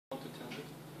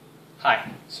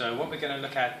Hi, so what we're going to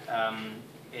look at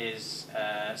is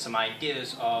some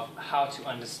ideas of how to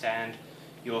understand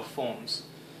your forms.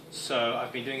 So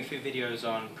I've been doing a few videos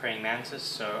on praying mantis,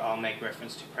 so I'll make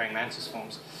reference to praying mantis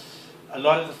forms. A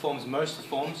lot of the forms, most of the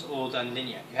forms, are all done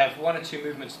linear. You have one or two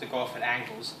movements that go off at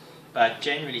angles, but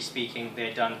generally speaking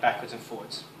they're done backwards and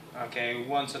forwards. Okay,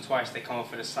 once or twice they come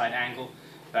off at a slight angle,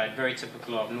 but very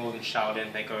typical of Northern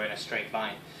Shaolin, they go in a straight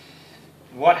line.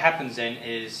 What happens then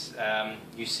is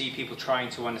you see people trying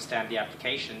to understand the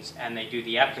applications, and they do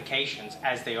the applications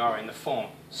as they are in the form,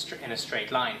 in a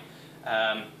straight line.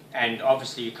 And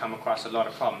obviously you come across a lot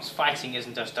of problems. Fighting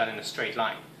isn't just done in a straight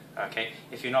line. Okay?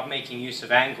 If you're not making use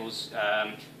of angles,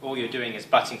 all you're doing is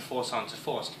butting force onto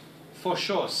force. For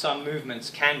sure, some movements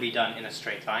can be done in a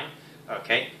straight line.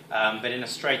 Okay? But in a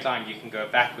straight line you can go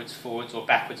backwards, forwards, or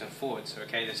backwards and forwards.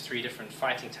 Okay? There's 3 different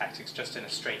fighting tactics just in a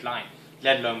straight line,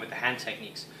 let alone with the hand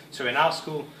techniques. So in our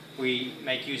school, we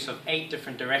make use of 8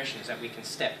 different directions that we can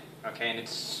step. Okay, and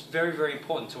it's very, very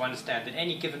important to understand that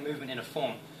any given movement in a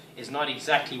form is not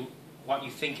exactly what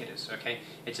you think it is. Okay,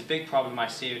 it's a big problem I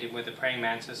see with the praying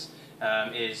mantis,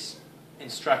 is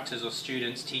instructors or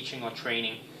students teaching or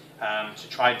training to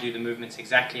try to do the movements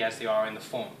exactly as they are in the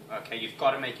form. Okay, you've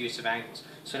got to make use of angles.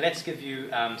 So let's give you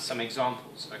some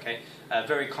examples. Okay, a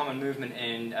very common movement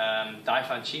in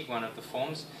chie, one of the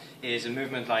forms, is a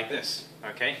movement like this.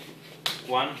 Okay,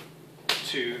 1,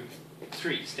 2,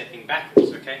 3, stepping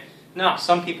backwards. Okay, now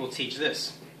some people teach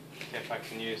this. Okay, if I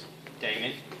can use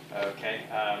Damien. Okay,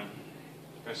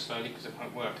 go slowly because it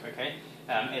won't work. Okay,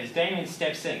 as Damien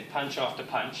steps in, punch after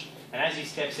punch, and as he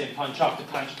steps in, punch after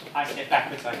punch, I step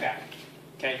backwards like that.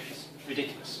 Okay, it's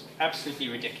ridiculous, absolutely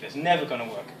ridiculous, never going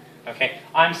to work. Okay,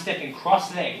 I'm stepping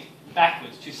cross-legged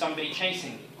backwards to somebody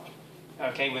chasing me.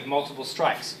 Okay, with multiple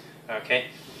strikes. Okay,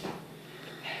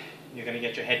 you're going to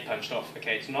get your head punched off.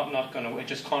 Okay, it's not going to, it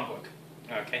just can't work.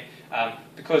 Okay,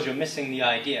 because you're missing the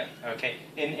idea. Okay,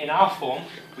 in our form,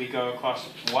 we go across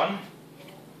 1,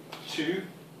 2,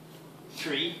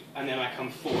 3, and then I come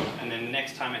forward, and then the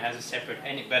next time it has a separate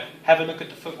ending. But have a look at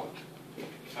the footwork.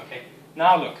 Okay,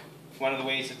 now look, one of the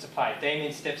ways it's applied.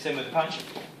 Damien steps in with a punch.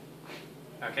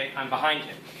 Okay, I'm behind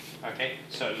him. Okay,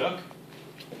 so look,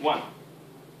 1.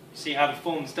 See how the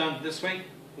form's done this way?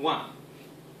 1.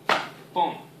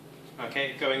 Boom.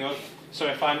 Okay, going over. So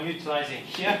if I'm utilizing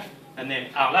here and then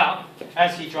out,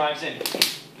 as he drives in,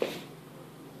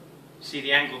 see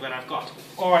the angle that I've got.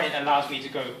 Or it allows me to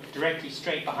go directly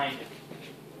straight behind him.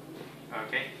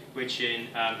 Okay, which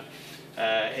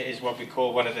is what we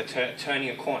call one of the turning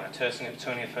a corner,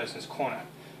 turning a person's corner.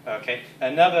 Okay,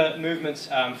 another movement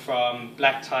from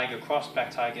black tiger, cross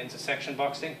black tiger intersection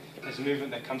boxing is a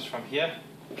movement that comes from here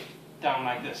down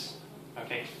like this.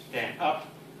 Okay, then up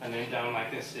and then down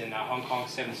like this. In Hong Kong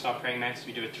 7-star praying mantis,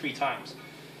 we do it 3 times.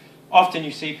 Often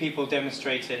you see people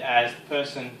demonstrate it as the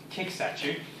person kicks at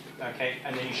you, okay,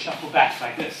 and then you shuffle back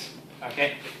like this.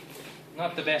 Okay,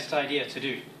 not the best idea to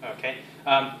do. Okay,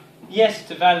 yes,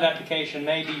 it's a valid application.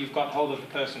 Maybe you've got hold of the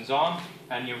person's arm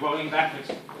and you're rolling backwards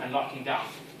and locking down.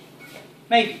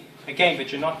 Maybe again,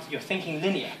 but you're thinking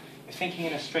linear. You're thinking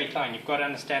in a straight line. You've got to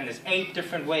understand there's 8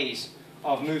 different ways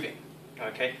of moving.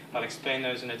 Okay, I'll explain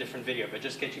those in a different video, but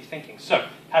just get you thinking. So,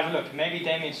 have a look. Maybe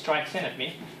Damien strikes in at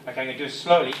me. Okay, I'm going to do it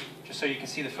slowly, just so you can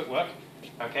see the footwork.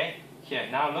 Okay, here,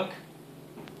 now look.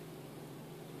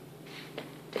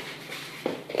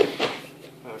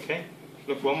 Okay,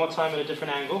 look one more time at a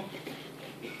different angle.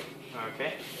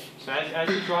 Okay, so as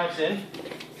he drives in,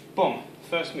 boom,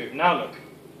 first move. Now look.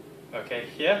 Okay,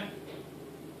 here,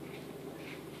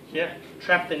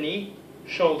 trap the knee,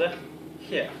 shoulder,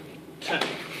 here, turn.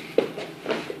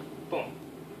 Boom.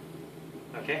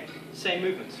 Okay, same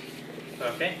movement.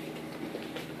 Okay.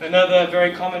 Another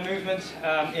very common movement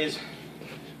is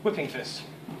whipping fist.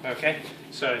 Okay,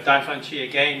 so chie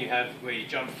again, you have where you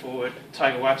jump forward,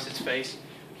 tiger wipes its face,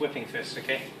 whipping fist.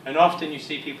 Okay, and often you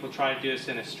see people try to do this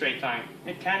in a straight line.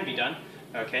 It can be done.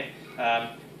 Okay,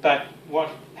 but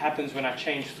what happens when I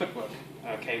change footwork?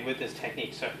 Okay, with this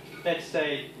technique. So let's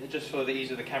say, just for the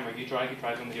ease of the camera, you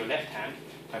drive in with your left hand.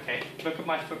 Okay, look at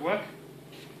my footwork.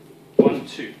 1,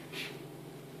 2.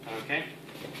 Okay,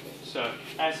 so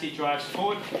as he drives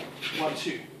forward, 1,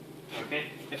 2. Okay,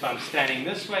 if I'm standing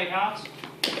this way out,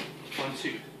 1,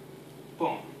 2.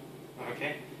 Boom.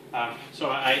 Okay, so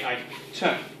I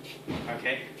turn.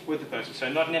 Okay, with the person.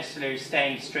 So not necessarily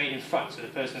staying straight in front. So the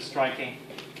person striking,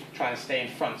 trying to stay in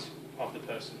front of the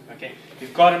person. Okay,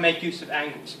 you've got to make use of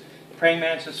angles. Praying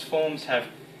mantis forms have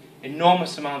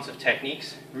enormous amounts of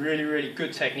techniques, really, really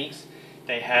good techniques.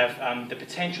 They have the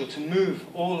potential to move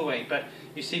all the way, but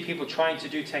you see people trying to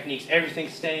do techniques, everything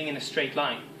staying in a straight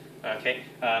line. Okay,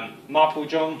 mapo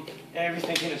jong,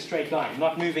 everything in a straight line,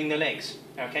 not moving the legs.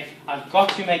 Okay, I've got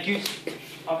to make use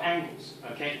of angles.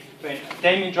 Okay, when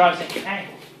Damien drives it,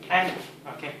 angle, angle.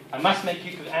 Okay, I must make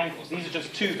use of angles. These are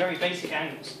just two very basic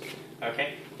angles.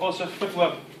 Okay, also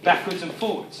footwork backwards and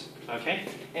forwards. Okay,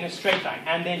 in a straight line,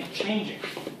 and then changing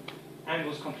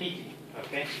angles completely.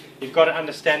 Okay, you've got to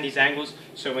understand these angles.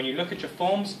 So when you look at your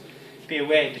forms, be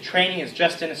aware the training is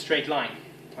just in a straight line.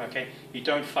 Okay, you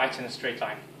don't fight in a straight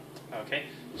line. Okay,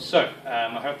 so I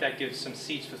hope that gives some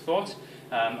seeds for thought.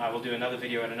 I will do another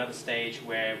video at another stage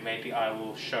where maybe I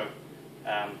will show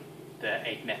the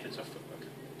 8 methods of footwork.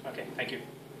 Okay, thank you.